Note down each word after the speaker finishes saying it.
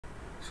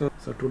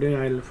So today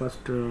I'll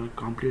first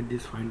complete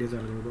this find as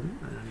algorithm,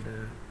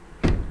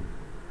 and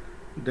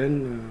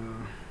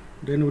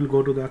then we'll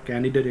go to the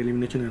candidate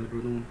elimination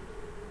algorithm,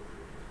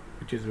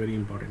 which is very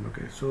important.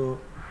 Okay, so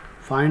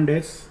finding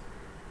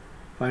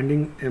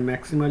a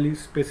maximally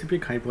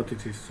specific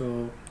hypothesis.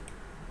 So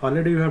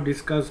already we have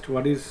discussed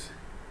what is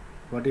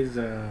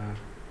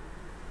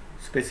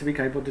specific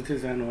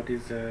hypothesis and what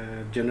is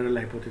general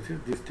hypothesis.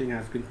 This thing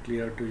has been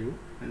clear to you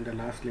in the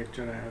last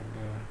lecture.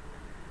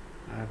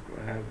 I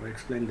have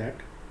explained that.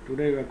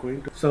 Today we are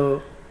going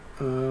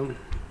to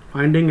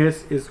finding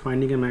S is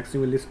finding a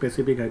maximally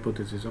specific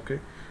hypothesis. Okay,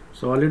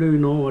 so already we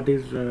know what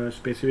is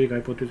specific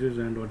hypothesis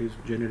and what is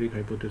generic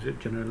hypothesis,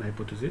 general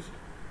hypothesis.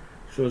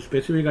 So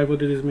specific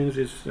hypothesis means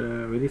it's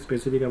very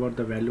specific about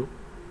the value,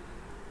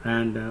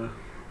 and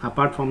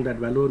apart from that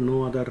value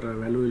no other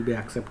value will be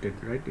accepted,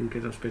 right? In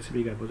case of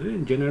specific hypothesis.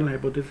 In general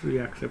hypothesis we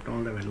accept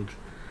all the values.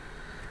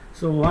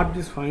 So what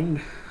this find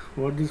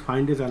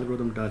is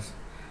algorithm does,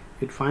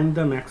 it finds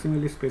the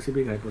maximally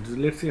specific hypothesis.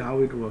 Let's see how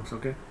it works.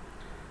 Okay,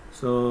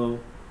 so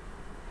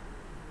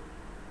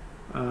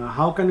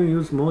how can you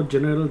use more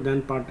general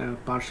than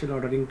partial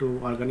ordering to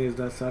organize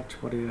the search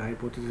for a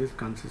hypothesis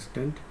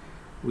consistent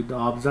with the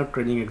observed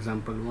training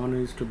example? One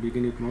is to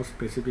begin with most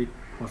specific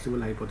possible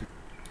hypothesis.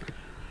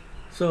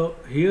 So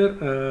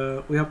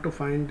here we have to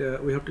find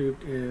we have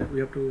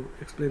to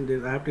explain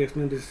this. I have to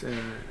explain this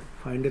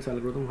find S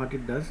algorithm, what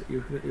it does.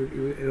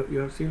 You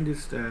have seen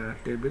this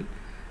table.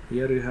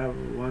 Here you have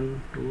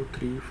 1 2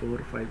 3 4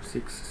 5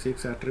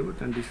 6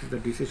 attributes, and this is the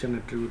decision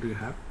attribute you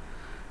have.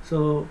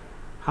 So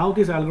how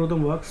this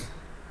algorithm works,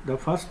 the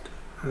first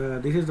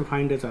this is the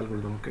find S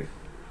algorithm. Okay,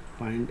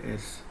 find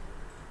S.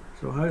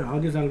 So how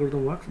this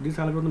algorithm works, this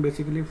algorithm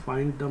basically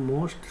find the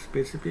most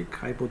specific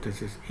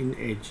hypothesis in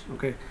H.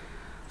 Okay,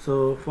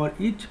 so for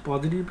each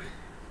positive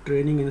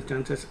training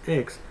instances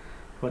X,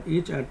 for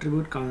each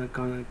attribute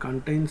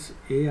contains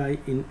AI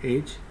in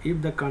H,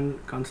 if the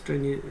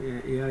constraint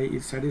AI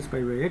is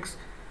satisfied by X,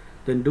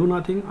 then do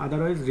nothing,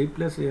 otherwise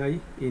replace AI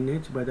in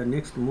H by the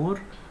next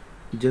more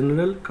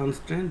general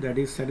constraint that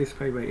is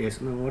satisfied by S.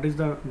 Now what is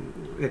the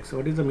X?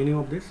 What is the meaning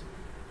of this?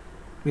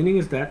 Meaning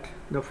is that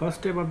the first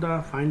step of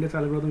the find S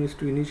algorithm is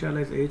to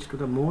initialize H to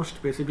the most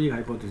specific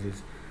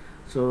hypothesis.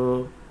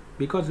 So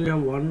because we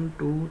have 1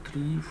 2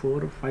 3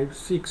 4 5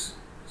 6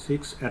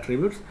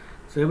 attributes,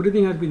 so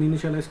everything has been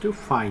initialized to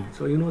 5.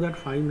 So you know that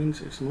 5 means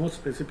it's more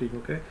specific.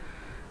 Okay,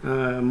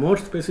 more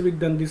specific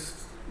than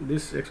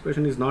this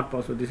expression is not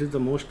possible. This is the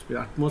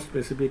utmost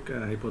specific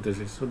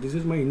hypothesis. So this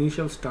is my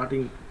initial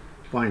starting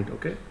point.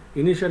 Okay,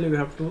 initially we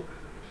have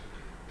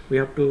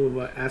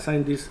to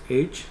assign this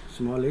H,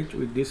 small h,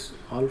 with this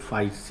all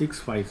 6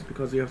 5s,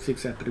 because we have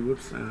 6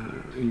 attributes,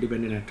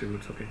 independent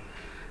attributes. Okay,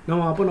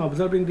 now upon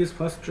observing this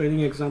first training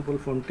example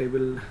from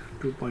table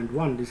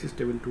 2.1, this is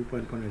table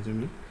 2.1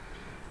 assuming,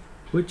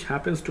 which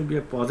happens to be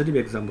a positive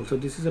example. So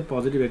this is a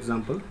positive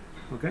example.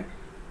 Okay,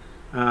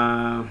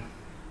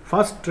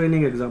 first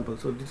training example.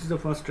 So this is the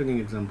first training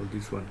example,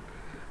 this one,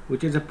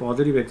 which is a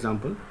positive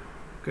example.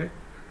 Okay,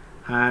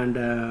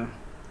 and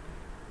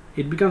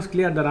it becomes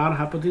clear that our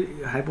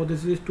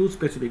hypothesis is too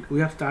specific. We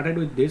have started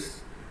with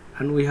this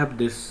and we have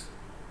this,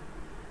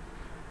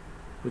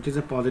 which is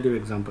a positive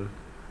example.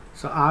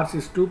 So ours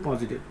is too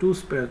positive, too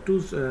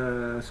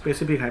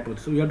specific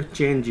hypothesis. So we have to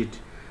change it.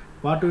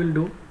 What we will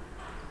do,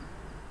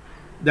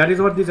 that is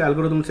what this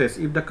algorithm says.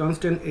 If the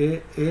constant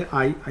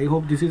AI, I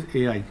hope this is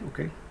AI,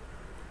 okay,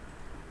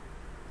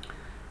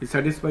 is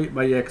satisfied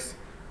by X,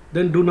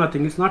 then do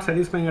nothing. It's not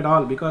satisfying at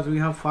all, because we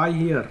have 5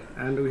 here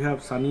and we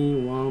have sunny,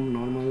 warm,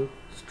 normal,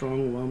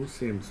 strong, warm,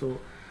 same. So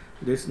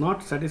this is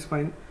not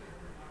satisfying.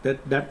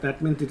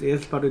 That means this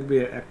else part will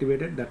be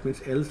activated. That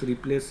means else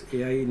replace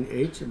AI in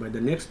H by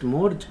the next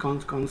more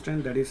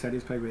constant that is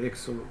satisfied by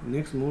X. So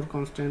next more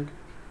constant,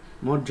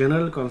 more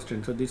general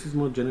constant. So this is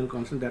more general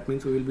constant. That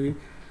means we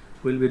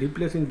will be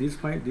replacing this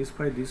 5, this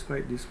 5, this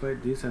 5, this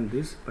 5, this and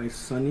this by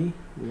sunny,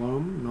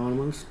 warm,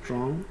 normal,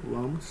 strong,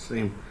 warm,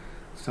 same.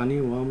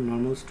 Sunny, warm,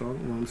 normal,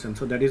 strong, warm, same.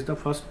 So that is the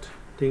first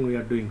thing we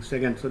are doing.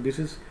 Second, so this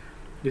is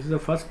the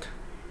first,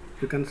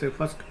 you can say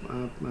first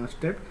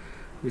step.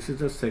 This is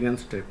the second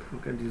step.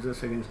 Okay, this is the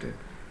second step.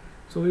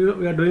 So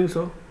we are doing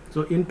so.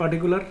 So in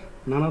particular,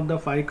 none of the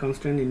 5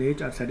 constraints in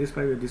H are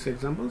satisfied with this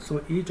example.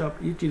 So each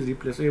is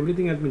replaced. So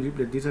everything has been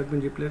replaced. This has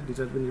been replaced. This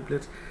has been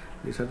replaced.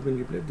 This has been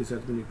replaced. This has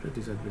been replaced.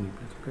 This has been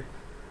replaced. Okay,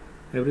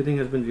 everything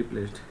has been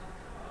replaced.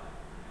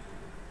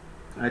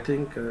 I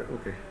think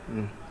okay,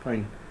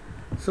 fine.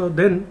 So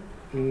then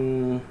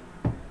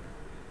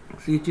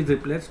each is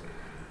replaced.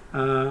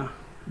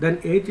 Then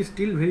H is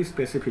still very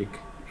specific.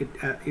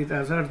 It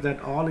asserts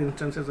that all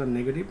instances are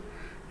negative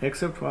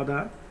except for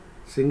the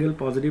single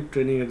positive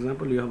training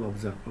example you have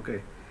observed.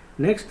 Okay,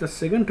 next the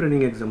second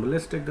training example.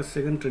 Let's take the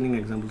second training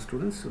example,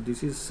 students. So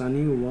this is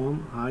sunny,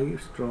 warm, high,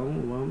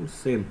 strong, warm,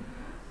 same.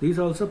 These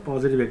are also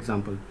positive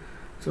example.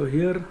 So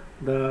here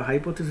the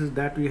hypothesis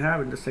that we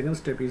have in the second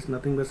step is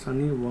nothing but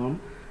sunny, warm,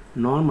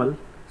 normal.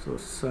 So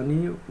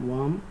sunny,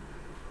 warm,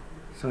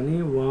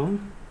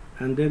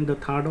 and then the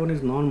third one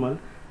is normal.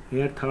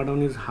 here third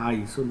one is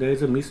high, so there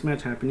is a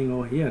mismatch happening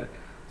over here.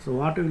 So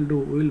what we will do,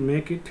 we will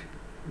make it,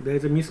 there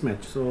is a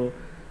mismatch, so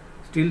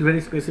still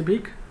very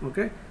specific.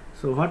 Okay,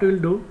 so what we will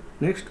do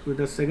next with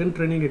the second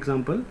training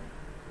example,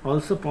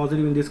 also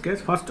positive in this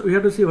case. First we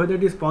have to see whether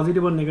it is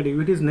positive or negative.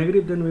 If it is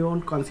negative, then we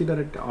won't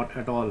consider it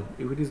at all.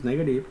 If it is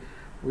negative,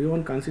 we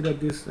won't consider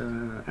this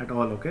at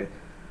all. Okay,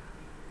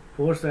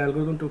 force the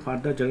algorithm to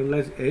further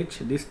generalize H,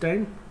 this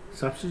time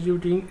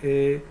substituting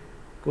a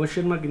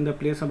question mark in the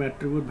place of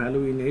attribute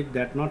value in H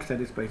that not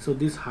satisfied. So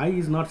this high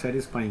is not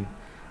satisfying,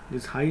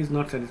 this high is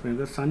not satisfying,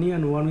 because sunny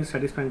and warm is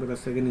satisfying for the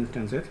second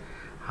instances.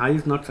 High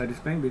is not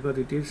satisfying because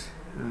it is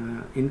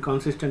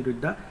inconsistent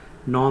with the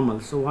normal.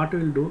 So what we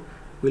will do,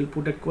 we will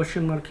put a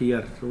question mark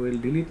here. So we will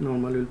delete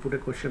normal, we will put a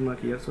question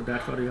mark here. So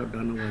that's what we have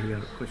done over here,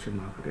 question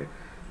mark. Okay,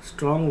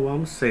 strong,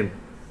 warm, same,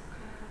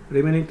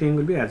 remaining thing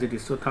will be as it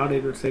is. So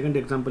second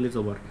example is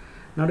over.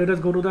 Now let us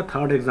go to the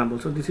third example.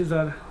 So this is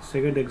our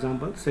second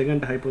example,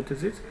 second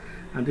hypothesis,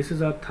 and this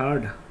is our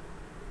third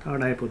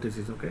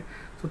hypothesis. Okay,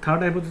 so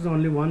third hypothesis,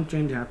 only one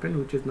change happened,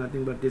 which is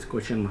nothing but this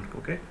question mark.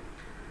 Okay,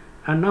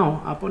 and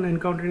now upon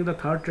encountering the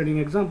third training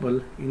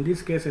example, in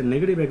this case a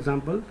negative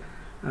example,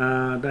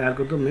 the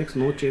algorithm makes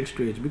no change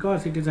to H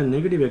because it is a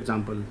negative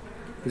example.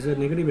 This is a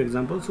negative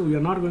example, so we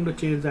are not going to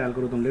change the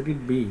algorithm. Let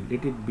it be,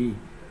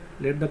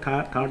 let the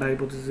third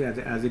hypothesis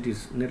as it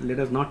is. Let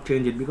us not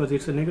change it because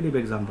it's a negative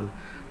example.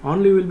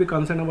 Only we will be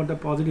concerned about the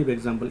positive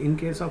example. In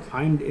case of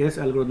find S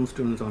algorithm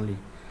students only,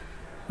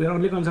 we are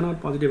only concerned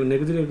about positive.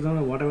 Negative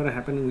example, whatever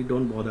happening, we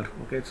don't bother.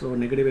 Okay, so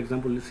negative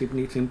example is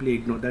simply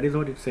ignore. That is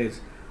what it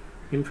says.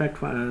 In fact,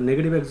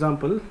 negative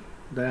example,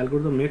 the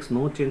algorithm makes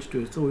no change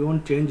to it, so we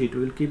won't change it,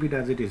 we will keep it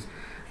as it is.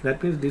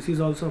 That means this is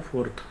also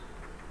fourth,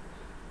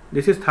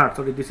 this is third,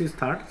 sorry, this is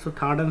third. So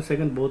third and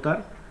second both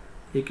are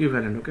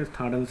equivalent. Okay,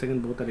 third and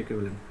second both are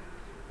equivalent.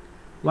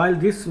 While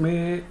this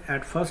may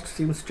at first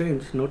seem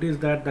strange, notice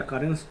that the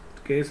current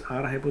case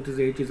R hypothesis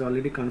H is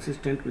already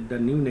consistent with the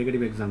new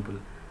negative example.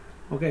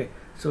 Okay,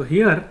 so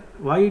here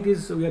why it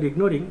is we are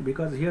ignoring,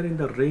 because here in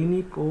the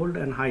rainy, cold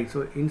and high,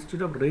 so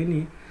instead of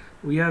rainy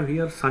we have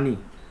here sunny.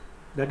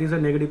 That is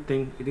a negative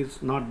thing, it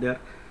is not there.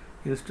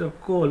 Instead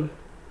of cold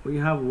we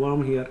have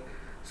warm here.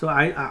 So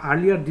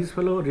earlier this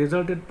fellow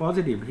resulted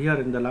positive, here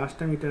in the last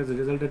time it has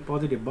resulted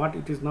positive, but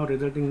it is now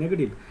resulting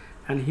negative,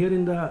 and here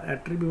in the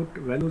attribute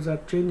values are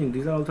changing,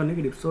 these are also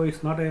negative. So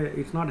it's not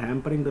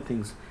hampering the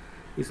things,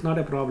 it's not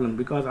a problem,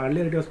 because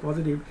earlier it was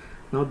positive,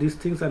 now these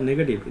things are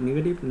negative.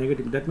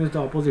 That means the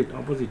opposite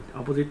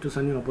to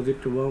sunny,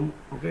 opposite to warm.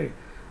 Okay,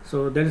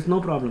 so there is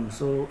no problem.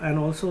 So, and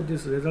also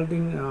this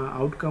resulting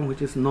outcome,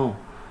 which is no,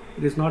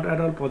 it is not at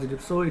all positive,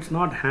 so it's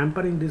not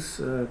hampering this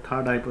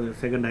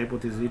second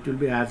hypothesis. It will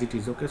be as it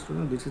is. Okay,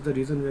 students, this is the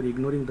reason we are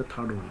ignoring the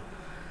third one.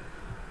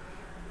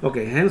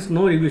 Okay, hence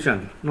no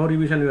revision we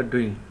are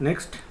doing.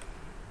 Next,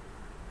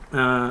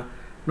 no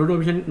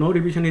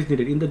revision is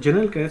needed in the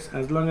general case,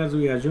 as long as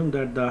we assume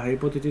that the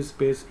hypothesis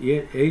space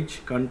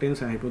H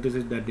contains a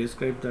hypothesis that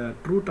describes the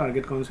true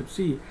target concept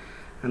C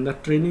and the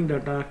training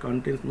data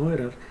contains no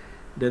error,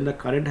 then the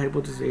current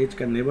hypothesis H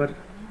can never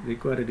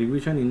require a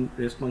revision in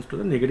response to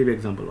the negative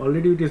example.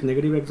 Already it is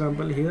negative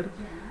example here,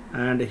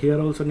 and here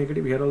also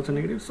negative, here also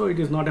negative, so it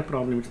is not a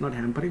problem, it's not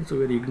hampering, so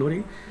we are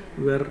ignoring.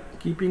 We are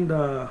keeping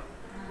the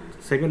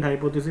second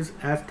hypothesis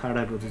as third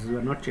hypothesis, we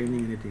are not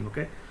changing anything.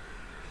 Okay,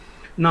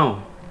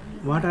 now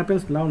what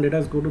happens, now let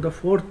us go to the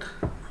fourth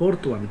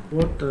hypothesis.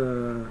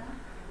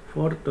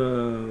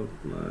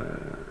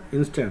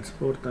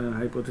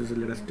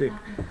 Let us take,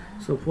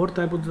 so fourth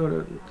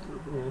hypothesis,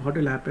 what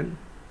will happen,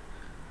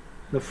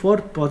 the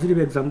fourth positive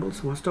example.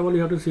 So first of all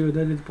you have to see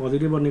whether it is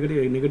positive or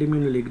negative. Negative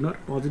means will ignore,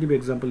 positive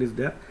example is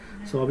there.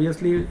 So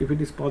obviously if it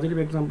is positive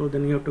example,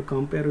 then you have to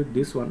compare with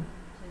this one,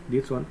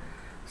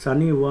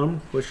 sunny,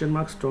 warm, question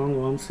mark, strong,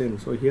 warm, same.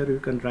 So here you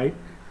can write,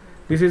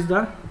 this is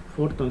the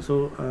fourth one.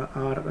 So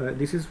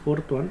this is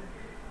fourth one,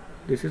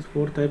 this is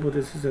fourth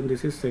hypothesis, and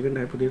this is second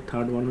hypothesis,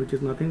 third one, which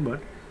is nothing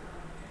but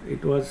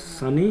it was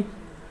sunny,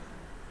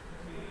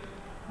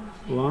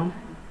 warm,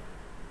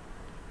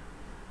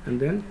 and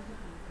then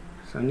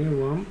sunny,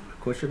 warm,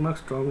 question mark,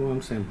 strong,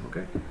 warm, same.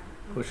 Okay,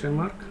 question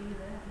mark,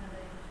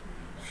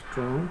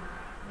 strong,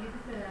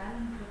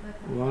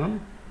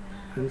 warm,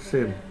 and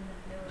same.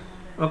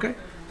 Okay,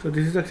 so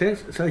this is the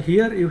case. So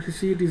here you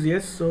see it is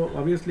yes, so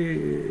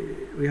obviously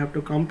we have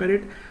to compare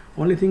it.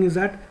 Only thing is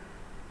that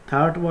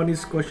third one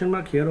is question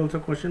mark, here also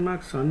question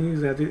mark, sunny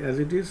is as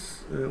it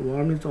is,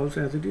 warm is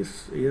also as it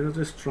is, here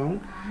is strong,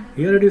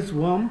 here it is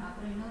warm,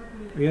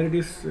 here it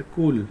is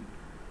cool,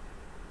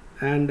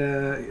 and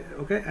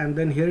okay, and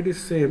then here it is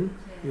same,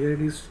 here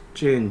it is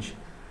change.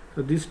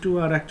 So these two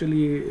are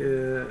actually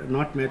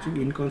not matching,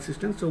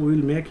 inconsistent, so we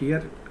will make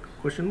here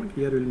question mark,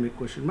 here we will make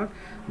question mark.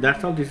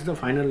 That's all. This is the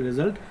final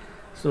result.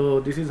 So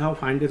this is how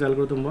find this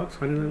algorithm works.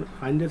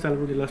 Find this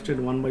algorithm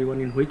illustrated one by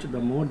one, in which the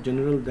more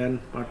general than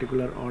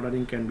particular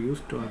ordering can be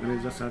used to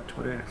organize the search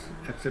for an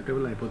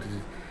acceptable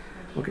hypothesis.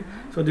 Okay,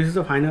 so this is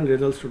the final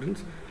result,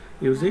 students,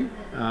 using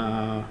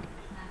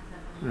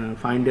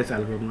find this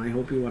algorithm. I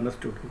hope you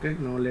understood. Okay,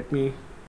 now let me